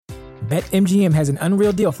BetMGM has an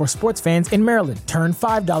unreal deal for sports fans in Maryland. Turn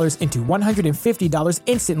 $5 into $150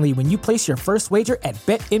 instantly when you place your first wager at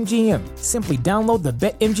BetMGM. Simply download the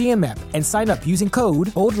BetMGM app and sign up using code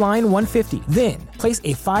OldLine150. Then, place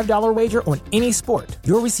a $5 wager on any sport.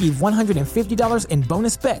 You'll receive $150 in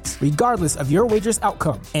bonus bets, regardless of your wager's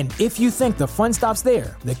outcome. And if you think the fun stops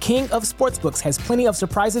there, the King of Sportsbooks has plenty of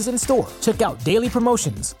surprises in store. Check out daily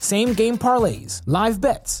promotions, same-game parlays, live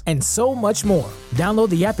bets, and so much more. Download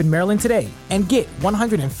the app in Maryland today and get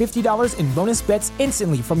 $150 in bonus bets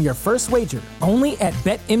instantly from your first wager. Only at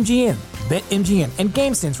BetMGM. BetMGM and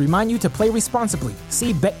GameSense remind you to play responsibly.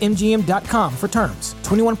 See BetMGM.com for terms.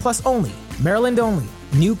 21 plus only. Maryland only.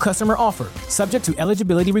 New customer offer. Subject to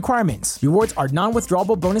eligibility requirements. Rewards are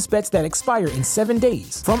non-withdrawable bonus bets that expire in 7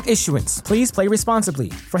 days. From issuance, please play responsibly.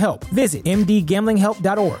 For help, visit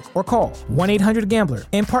mdgamblinghelp.org or call 1-800-GAMBLER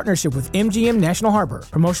in partnership with MGM National Harbor.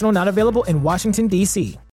 Promotional not available in Washington,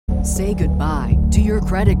 D.C. Say goodbye to your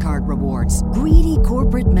credit card rewards. Greedy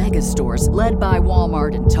corporate mega stores, led by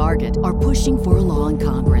Walmart and Target, are pushing for a law in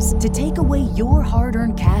Congress to take away your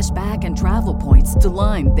hard-earned cash back and travel points to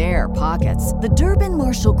line their pockets. The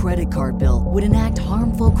Durbin-Marshall credit card bill would enact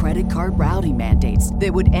harmful credit card routing mandates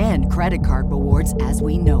that would end credit card rewards as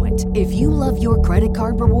we know it. If you love your credit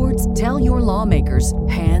card rewards, tell your lawmakers,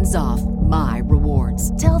 hands off my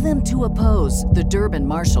rewards. Tell them to oppose the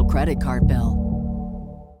Durbin-Marshall credit card bill.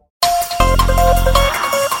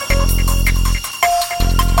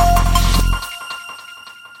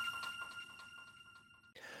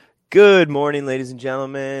 Good morning, ladies and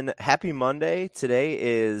gentlemen. Happy Monday. Today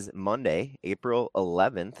is Monday, April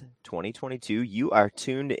 11th, 2022. You are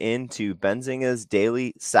tuned in to Benzinga's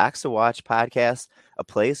Daily Stocks to Watch podcast, a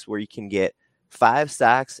place where you can get 5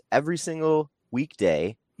 stocks every single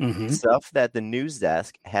weekday, stuff that the news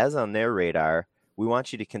desk has on their radar. We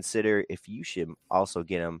want you to consider if you should also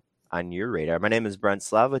get them on your radar. My name is Brent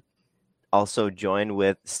Slava, also joined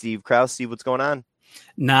with Steve Krause. Steve, what's going on?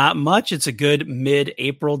 Not much. It's a good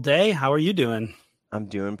mid-April day. How are you doing? I'm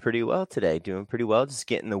doing pretty well today. Just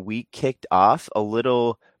getting the week kicked off. A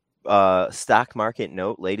little stock market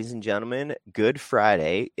note, ladies and gentlemen. Good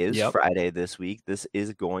Friday is Friday this week. This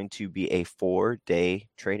is going to be a 4-day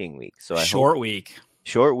trading week. So short week.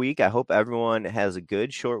 I hope everyone has a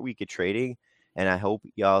good short week of trading. And I hope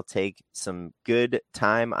y'all take some good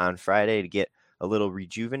time on Friday to get a little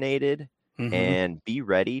rejuvenated and be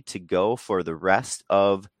ready to go for the rest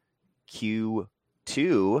of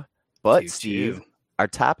Q2. But Steve, our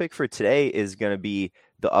topic for today is going to be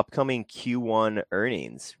the upcoming Q1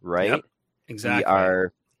 earnings, right? Yep, exactly. We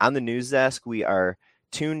are on the news desk. We are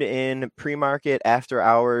tuned in pre-market, after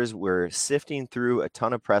hours. We're sifting through a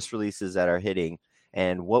ton of press releases that are hitting.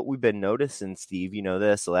 And what we've been noticing, Steve, you know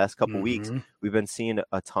this, the last couple of weeks, we've been seeing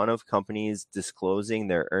a ton of companies disclosing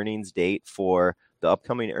their earnings date for the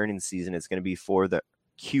upcoming earnings season. It's going to be for the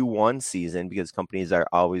Q1 season because companies are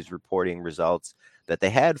always reporting results that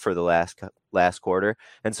they had for the last quarter.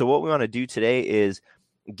 And so what we want to do today is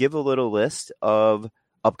give a little list of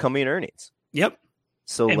upcoming earnings. Yep.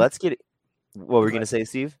 So let's get it. What were we going to say,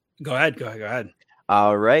 Steve? Go ahead.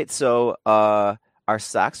 All right. So, our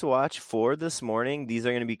stocks to watch for this morning, these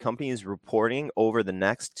are going to be companies reporting over the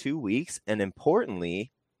next 2 weeks. And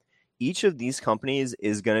importantly, each of these companies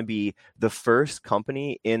is going to be the first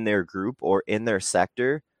company in their group or in their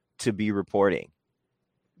sector to be reporting.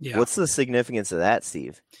 Yeah. What's the significance of that,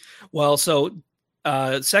 Steve? Well, so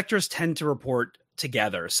sectors tend to report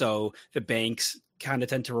together. So the banks kind of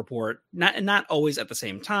tend to report not always at the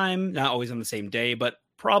same time, not always on the same day, but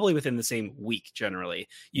probably within the same week. Generally,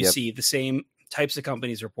 you see the same types of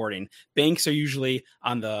companies reporting. Banks are usually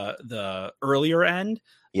on the earlier end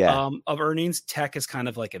of earnings. Tech is kind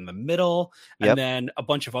of like in the middle, and then a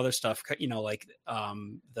bunch of other stuff, like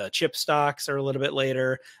the chip stocks are a little bit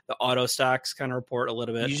later. The auto stocks kind of report a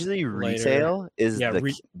little bit. Usually retail is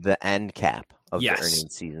the end cap of the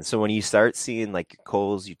earnings season. So when you start seeing like your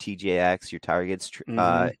Kohl's, your TJX, your Targets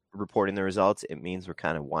reporting the results, it means we're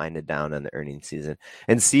kind of winding down on the earnings season.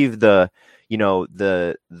 And Steve, the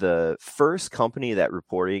first company that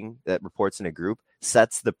reports in a group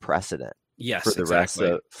sets the precedent. Yes, for the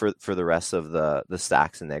rest of the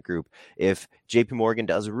stocks in that group. If JP Morgan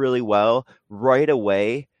does really well right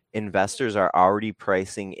away, investors are already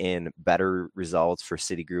pricing in better results for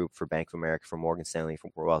Citigroup, for Bank of America, for Morgan Stanley,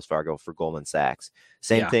 for Wells Fargo, for Goldman Sachs.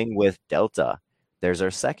 Same thing with Delta. There's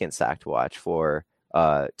our second stock to watch for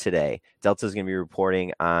today. Delta is going to be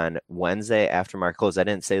reporting on Wednesday after market close. I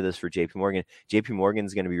didn't say this for JP Morgan. JP Morgan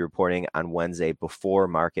is going to be reporting on Wednesday before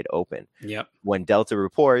market open. Yep. When Delta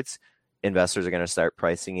reports, investors are going to start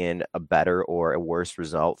pricing in a better or a worse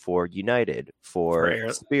result for United,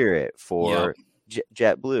 for Spirit, for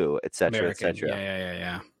JetBlue, et cetera, et cetera.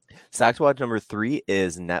 Yeah. Stock to watch number 3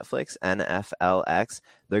 is Netflix, NFLX.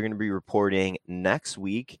 They're going to be reporting next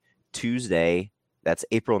week, Tuesday. That's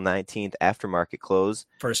April 19th, after market close.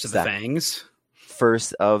 First of the fangs.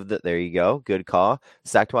 There you go. Good call.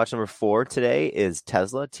 Stock to watch number 4 today is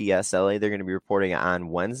Tesla, TSLA. They're going to be reporting on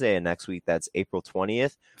Wednesday and next week. That's April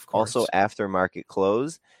 20th. Also after market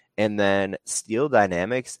close. And then Steel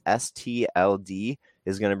Dynamics, STLD,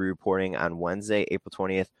 is going to be reporting on Wednesday, April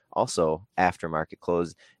 20th, also after market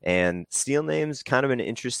close. And steel names, kind of an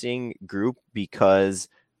interesting group because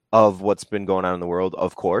of what's been going on in the world,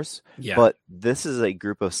 of course. Yeah. But this is a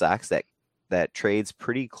group of stocks that trades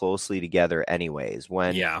pretty closely together anyways.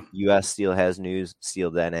 When U.S. Steel has news,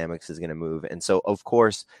 Steel Dynamics is going to move. And so, of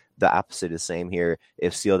course, the opposite is same here.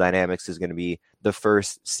 If Steel Dynamics is going to be the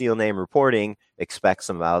first steel name reporting, expect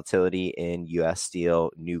some volatility in U.S.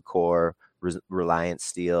 Steel, Nucor, Reliance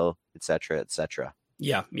Steel, et cetera, et cetera.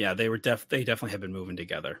 Yeah, they definitely have been moving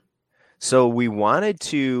together. So we wanted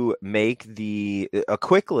to make a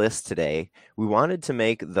quick list today. We wanted to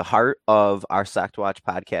make the heart of our Stock to Watch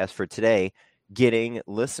podcast for today, getting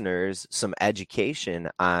listeners some education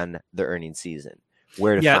on the earnings season,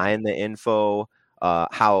 where to find the info,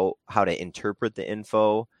 how to interpret the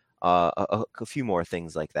info, a few more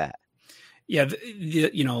things like that. Yeah,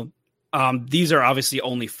 these are obviously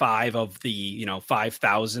only 5 of the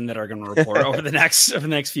 5,000 that are going to report over the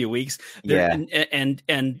next few weeks.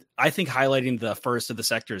 And I think highlighting the first of the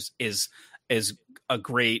sectors is a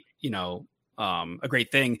great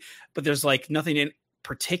thing. But there's like nothing in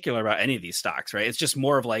particular about any of these stocks, right? It's just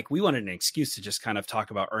more of like we wanted an excuse to just kind of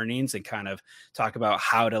talk about earnings and kind of talk about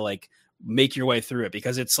how to like make your way through it,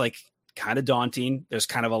 because it's like kind of daunting. There's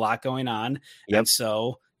kind of a lot going on, and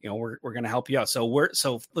so. We're going to help you out. So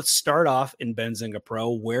let's start off in Benzinga Pro.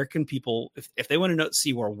 Where can people, if they want to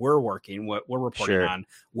see where we're working, what we're reporting on,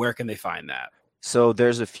 where can they find that? So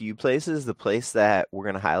there's a few places. The place that we're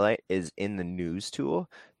going to highlight is in the news tool.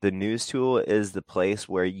 The news tool is the place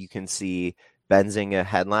where you can see Benzinga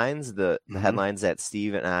headlines, the headlines that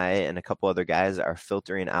Steve and I and a couple other guys are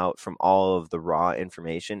filtering out from all of the raw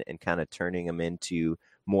information and kind of turning them into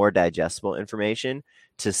more digestible information.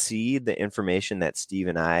 To see the information that Steve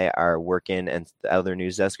and I are working and the other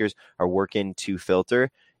news deskers are working to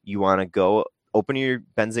filter, you want to go open your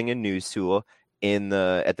Benzinga news tool.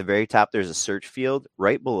 At the very top, there's a search field.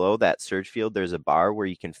 Right below that search field, there's a bar where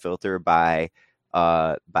you can filter by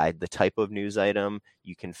the type of news item.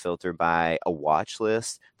 You can filter by a watch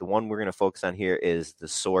list. The one we're going to focus on here is the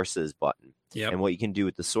sources button. Yep. And what you can do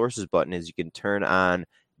with the sources button is you can turn on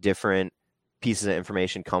different pieces of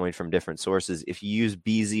information coming from different sources. If you use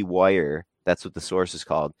BZ Wire, that's what the source is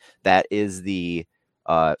called. That is the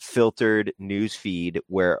filtered news feed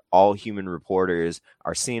where all human reporters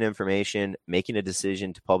are seeing information, making a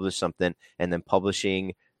decision to publish something, and then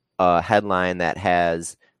publishing a headline that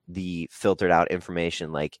has the filtered out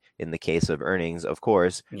information. Like in the case of earnings, of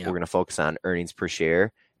course, we're going to focus on earnings per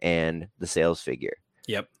share and the sales figure.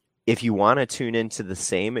 Yep. If you want to tune into the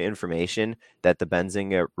same information that the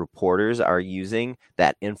Benzinga reporters are using,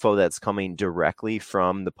 that info that's coming directly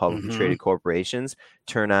from the publicly traded corporations,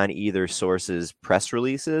 turn on either sources press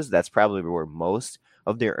releases. That's probably where most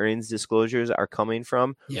of their earnings disclosures are coming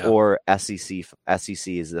from, or SEC.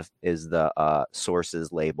 SEC is the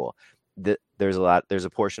sources label. There's a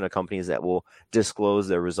portion of companies that will disclose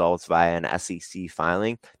their results via an SEC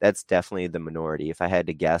filing. That's definitely the minority. If I had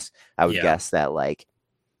to guess, I would guess that like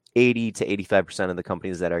 80 to 85% of the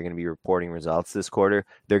companies that are going to be reporting results this quarter,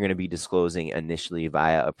 they're going to be disclosing initially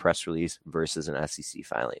via a press release versus an SEC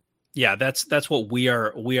filing. Yeah, that's what we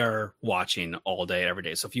are watching all day, every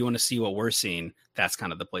day. So if you want to see what we're seeing, that's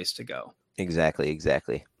kind of the place to go.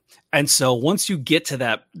 Exactly. And so once you get to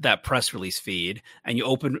that press release feed and you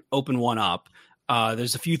open one up,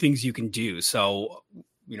 there's a few things you can do. So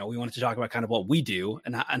we wanted to talk about kind of what we do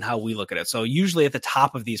and how we look at it. So usually at the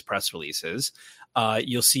top of these press releases,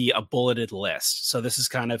 you'll see a bulleted list. So this is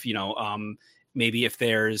kind of, maybe if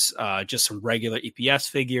there's just some regular EPS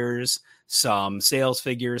figures, some sales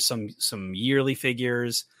figures, some yearly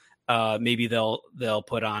figures, maybe they'll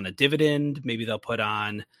put on a dividend, maybe they'll put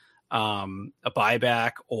on a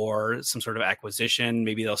buyback or some sort of acquisition.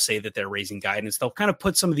 Maybe they'll say that they're raising guidance. They'll kind of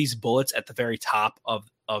put some of these bullets at the very top of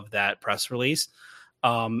that press release.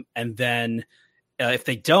 And then if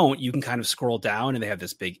they don't, you can kind of scroll down and they have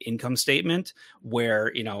this big income statement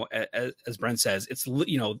where, as Brent says, it's,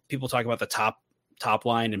 people talk about the top top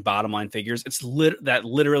line and bottom line figures, that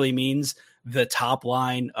literally means the top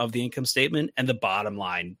line of the income statement and the bottom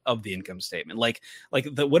line of the income statement. Like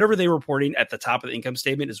whatever they're reporting at the top of the income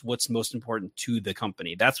statement is what's most important to the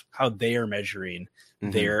company. That's how they are measuring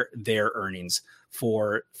their earnings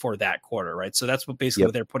for that quarter, right? So that's what basically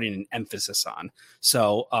what they're putting an emphasis on.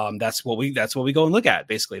 So that's what we go and look at,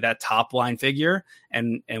 basically that top line figure,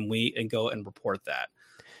 and we go and report that.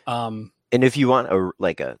 And if you want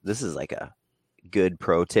this is like a good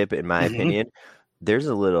pro tip in my opinion, there's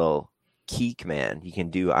a little key command you can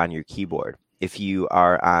do on your keyboard. If you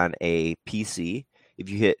are on a PC, if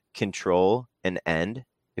you hit Control and End,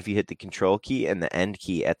 if you hit the Control key and the End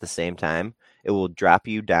key at the same time, it will drop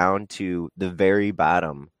you down to the very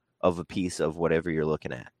bottom of a piece of whatever you're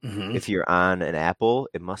looking at. If you're on an Apple,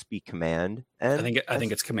 it must be Command End. I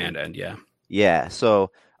think it's Command End. Yeah.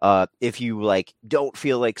 So if you don't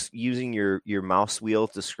feel like using your mouse wheel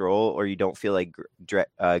to scroll, or you don't feel like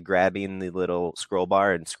grabbing the little scroll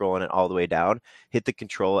bar and scrolling it all the way down, hit the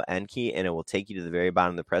Control N key and it will take you to the very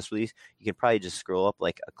bottom of the press release. You can probably just scroll up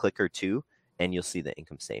like a click or two and you'll see the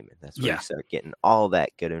income statement. That's where you start getting all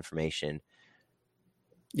that good information.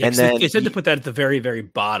 Yeah, and then they tend to put that at the very, very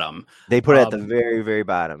bottom. They put it at the very, very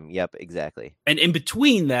bottom. Yep, exactly. And in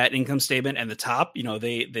between that income statement and the top,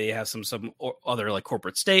 they have some other like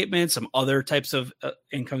corporate statements, some other types of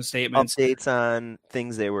income statements, updates on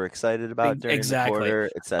things they were excited about during the quarter,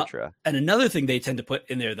 etc. And another thing they tend to put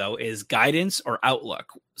in there though is guidance or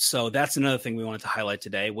outlook. So that's another thing we wanted to highlight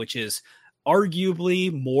today, which is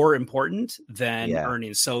arguably more important than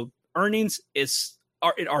earnings. So earnings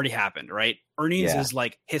it already happened, right? Earnings is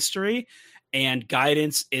like history, and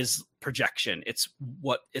guidance is projection. It's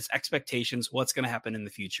expectations, what's going to happen in the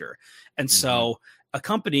future. And so a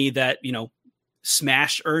company that,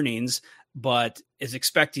 smashed earnings, but is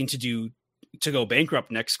expecting to go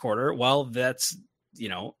bankrupt next quarter, well, that's,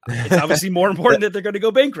 it's obviously more important that they're going to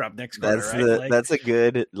go bankrupt next quarter. That's a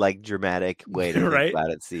good, dramatic way to think about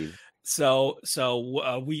it, Steve. So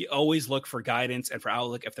we always look for guidance and for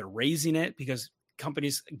outlook if they're raising it, because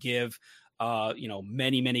companies give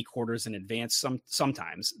many quarters in advance.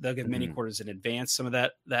 Sometimes they'll give many quarters in advance some of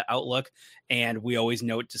that outlook, and we always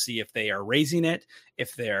note to see if they are raising it.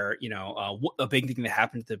 If they're a big thing that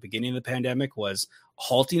happened at the beginning of the pandemic was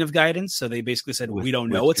halting of guidance. So they basically said we don't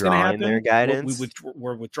know what's going to happen. Their guidance.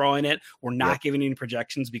 We're withdrawing it. We're not giving any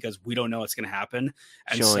projections because we don't know what's going to happen.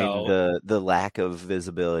 And showing the lack of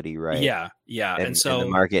visibility, right? Yeah. And so the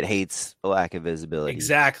market hates a lack of visibility.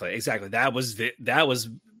 Exactly. That was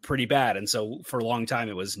pretty bad. And so for a long time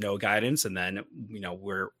it was no guidance, and then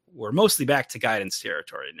we're mostly back to guidance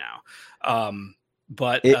territory now.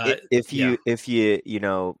 But if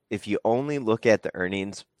you only look at the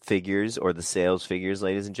earnings figures or the sales figures,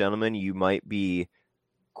 ladies and gentlemen, you might be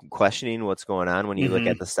questioning what's going on when you look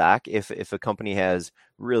at the stock. If a company has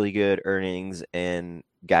really good earnings and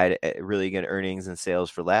really good earnings and sales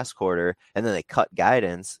for last quarter, and then they cut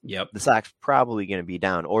guidance, the stock's probably going to be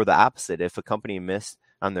down. Or the opposite, if a company missed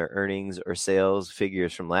on their earnings or sales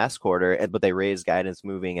figures from last quarter, but they raised guidance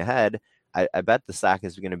moving ahead, I bet the stock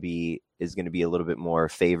is going to be a little bit more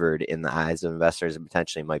favored in the eyes of investors and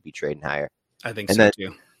potentially might be trading higher. I think so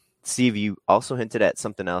too. Steve, you also hinted at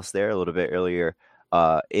something else there a little bit earlier.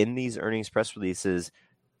 In these earnings press releases,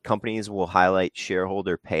 companies will highlight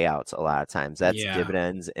shareholder payouts a lot of times. That's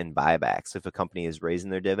dividends and buybacks. If a company is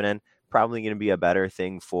raising their dividend, probably going to be a better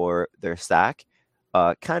thing for their stock.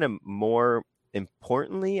 Kind of more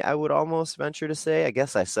importantly, I would almost venture to say, I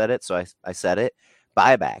guess I said it, so I said it.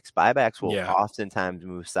 Buybacks will oftentimes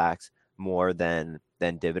move stocks more than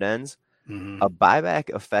dividends. A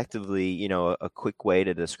buyback, effectively, a quick way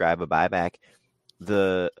to describe a buyback,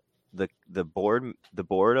 the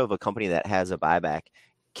board of a company that has a buyback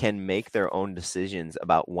can make their own decisions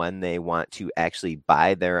about when they want to actually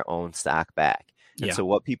buy their own stock back. And so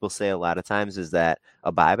what people say a lot of times is that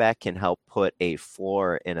a buyback can help put a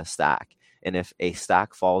floor in a stock. And if a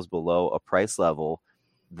stock falls below a price level,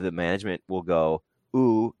 the management will go,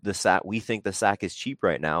 ooh, we think the stock is cheap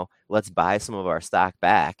right now. Let's buy some of our stock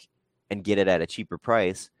back and get it at a cheaper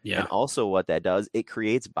price. And also what that does, it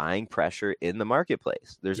creates buying pressure in the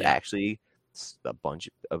marketplace. There's actually a bunch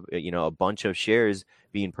of shares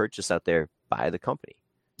being purchased out there by the company.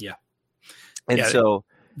 So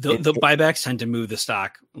the buybacks tend to move the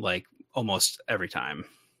stock like almost every time.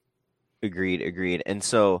 Agreed. And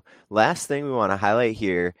so last thing we want to highlight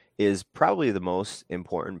here is probably the most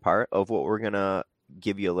important part of what we're going to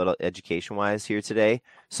give you a little education wise here today.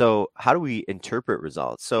 So how do we interpret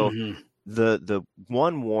results? So the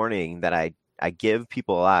one warning that I give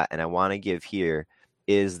people a lot and I want to give here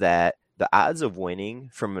is that the odds of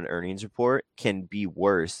winning from an earnings report can be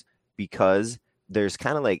worse because it's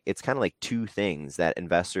kind of like two things that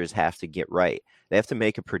investors have to get right. They have to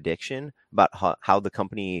make a prediction about how the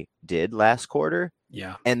company did last quarter.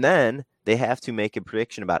 Yeah. And then they have to make a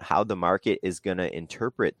prediction about how the market is going to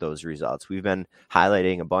interpret those results. We've been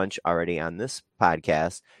highlighting a bunch already on this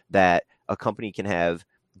podcast that a company can have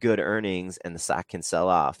good earnings and the stock can sell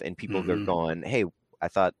off, and people are going, hey, I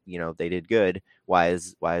thought, they did good. Why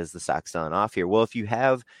is the stock selling off here? Well, if you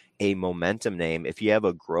have a momentum name, if you have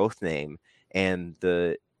a growth name, and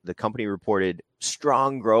the company reported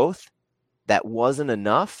strong growth that wasn't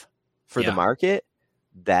enough for the market,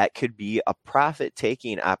 that could be a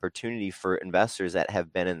profit-taking opportunity for investors that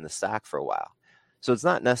have been in the stock for a while. So it's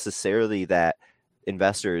not necessarily that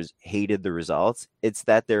investors hated the results. It's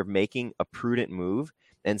that they're making a prudent move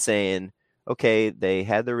and saying, okay, they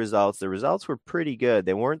had the results. The results were pretty good.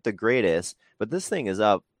 They weren't the greatest, but this thing is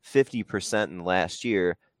up 50% in the last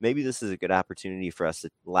year. Maybe this is a good opportunity for us to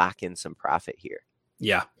lock in some profit here.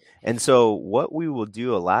 Yeah. And so what we will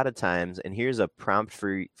do a lot of times, and here's a prompt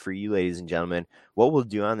for you, ladies and gentlemen, what we'll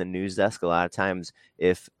do on the news desk a lot of times,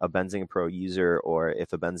 if a Benzinga Pro user or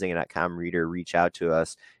if a Benzinga.com reader reach out to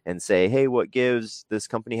us and say, hey, what gives? This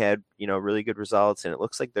company had, really good results, and it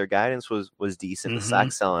looks like their guidance was decent. The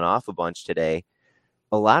stock's selling off a bunch today.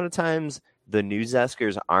 A lot of times the news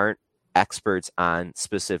deskers aren't experts on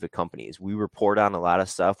specific companies. We report on a lot of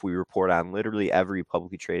stuff. We report on literally every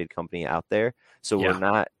publicly traded company out there. So we're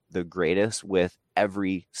not the greatest with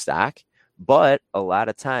every stock, but a lot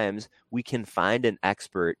of times we can find an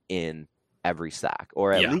expert in every stock,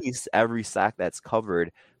 or at least every stock that's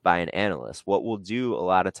covered by an analyst. What we'll do a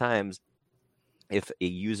lot of times, if a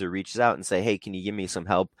user reaches out and say, hey, can you give me some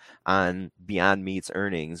help on Beyond Meat's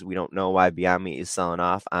earnings? We don't know why Beyond Meat is selling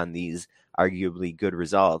off on these arguably good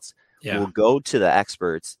results. We'll go to the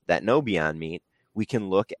experts that know Beyond Meat. We can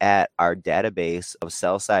look at our database of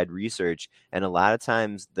sell-side research, and a lot of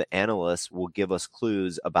times the analysts will give us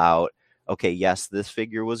clues about, okay, yes, this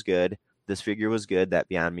figure was good. This figure was good that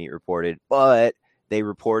Beyond Meat reported, but they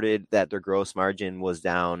reported that their gross margin was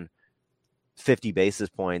down 50 basis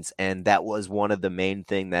points, and that was one of the main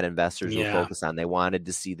thing that investors will focus on. They wanted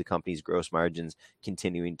to see the company's gross margins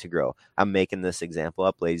continuing to grow. I'm making this example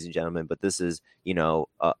up, ladies and gentlemen, but this is,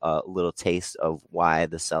 a little taste of why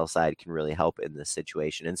the sell side can really help in this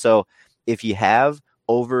situation. And so if you have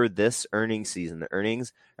over this earnings season, the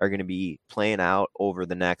earnings are going to be playing out over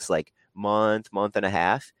the next month and a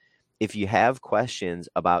half. If you have questions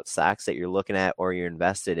about stocks that you're looking at or you're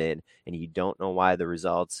invested in and you don't know why the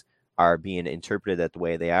results are being interpreted that the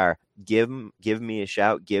way they are, give me a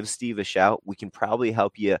shout, give Steve a shout. We can probably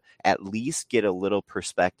help you at least get a little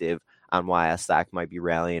perspective on why a stock might be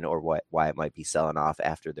rallying or why it might be selling off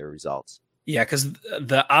after their results. Yeah, because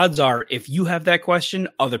the odds are if you have that question,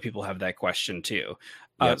 other people have that question too.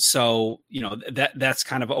 So, that's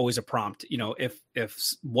kind of always a prompt.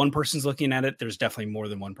 If one person's looking at it, there's definitely more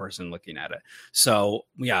than one person looking at it. So,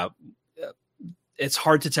 it's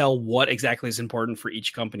hard to tell what exactly is important for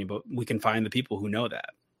each company, but we can find the people who know that.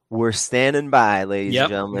 We're standing by, ladies and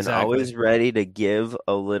gentlemen, always ready to give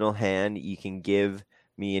a little hand. You can give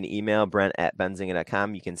me an email,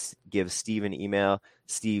 Brent@benzinga.com. You can give Steve an email,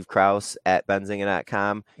 Steve Kraus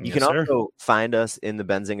 @benzinga.com. You can also find us in the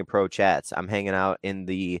Benzinga Pro chats. I'm hanging out in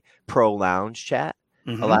the Pro Lounge chat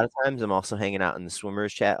a lot of times. I'm also hanging out in the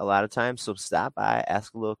Swimmers chat a lot of times. So stop by,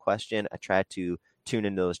 ask a little question. I try to tune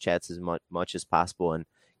into those chats as much as possible and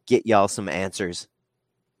get y'all some answers.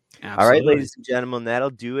 Absolutely. All right, ladies and gentlemen,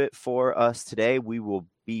 that'll do it for us today. We will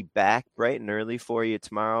be back bright and early for you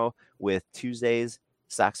tomorrow with Tuesday's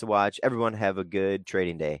Stocks to Watch. Everyone have a good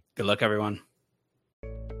trading day. Good luck, everyone.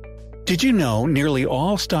 Did you know nearly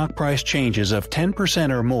all stock price changes of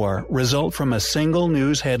 10% or more result from a single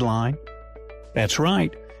news headline? That's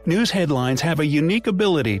right. News headlines have a unique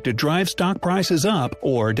ability to drive stock prices up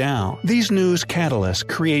or down. These news catalysts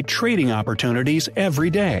create trading opportunities every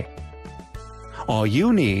day. All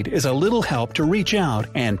you need is a little help to reach out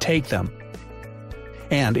and take them.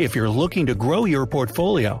 And if you're looking to grow your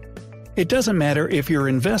portfolio, it doesn't matter if your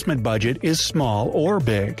investment budget is small or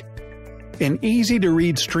big. An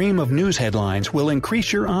easy-to-read stream of news headlines will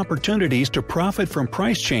increase your opportunities to profit from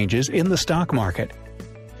price changes in the stock market,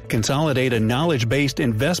 consolidate a knowledge-based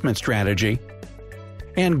investment strategy,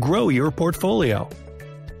 and grow your portfolio.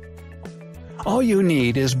 All you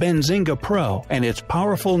need is Benzinga Pro and its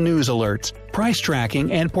powerful news alerts, price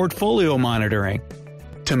tracking, and portfolio monitoring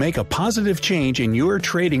to make a positive change in your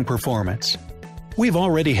trading performance. We've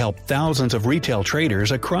already helped thousands of retail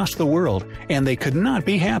traders across the world, and they could not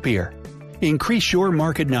be happier. Increase your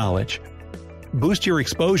market knowledge. boost your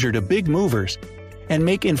exposure to big movers, and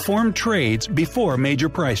make informed trades before major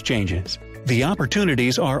price changes. The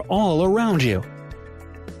opportunities are all around you.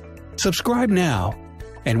 Subscribe now,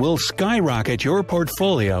 and we'll skyrocket your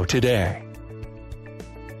portfolio today.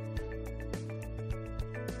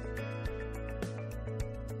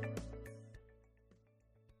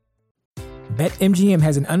 BetMGM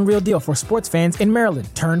has an unreal deal for sports fans in Maryland.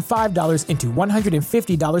 Turn $5 into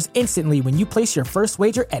 $150 instantly when you place your first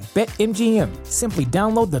wager at BetMGM. Simply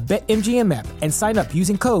download the BetMGM app and sign up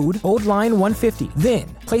using code OldLine150. Then,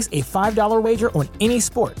 place a $5 wager on any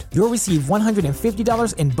sport. You'll receive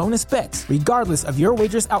 $150 in bonus bets, regardless of your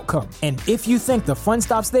wager's outcome. And if you think the fun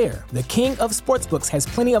stops there, the king of sportsbooks has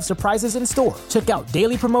plenty of surprises in store. Check out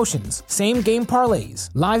daily promotions, same-game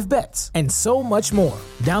parlays, live bets, and so much more.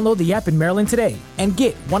 Download the app in Maryland today and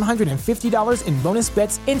get $150 in bonus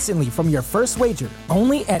bets instantly from your first wager.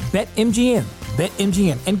 Only at BetMGM.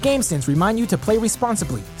 BetMGM and GameSense remind you to play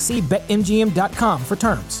responsibly. See BetMGM.com for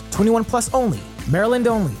terms. 21 plus only. Maryland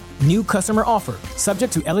only. New customer offer.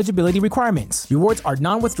 Subject to eligibility requirements. Rewards are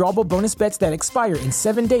non-withdrawable bonus bets that expire in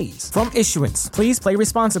 7 days. From issuance, please play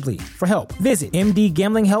responsibly. For help, visit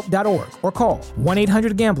mdgamblinghelp.org or call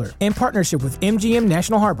 1-800-GAMBLER in partnership with MGM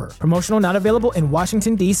National Harbor. Promotional not available in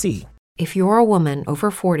Washington, D.C. If you're a woman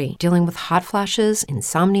over 40 dealing with hot flashes,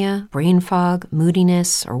 insomnia, brain fog,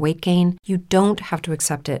 moodiness, or weight gain, you don't have to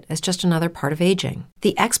accept it as just another part of aging.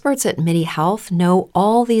 The experts at MIDI Health know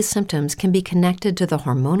all these symptoms can be connected to the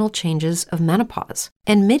hormonal changes of menopause.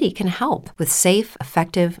 And MIDI can help with safe,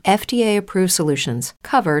 effective, FDA-approved solutions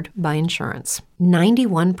covered by insurance.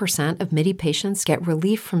 91% of MIDI patients get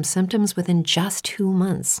relief from symptoms within just 2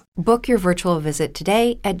 months. Book your virtual visit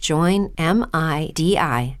today at joinmidi.com.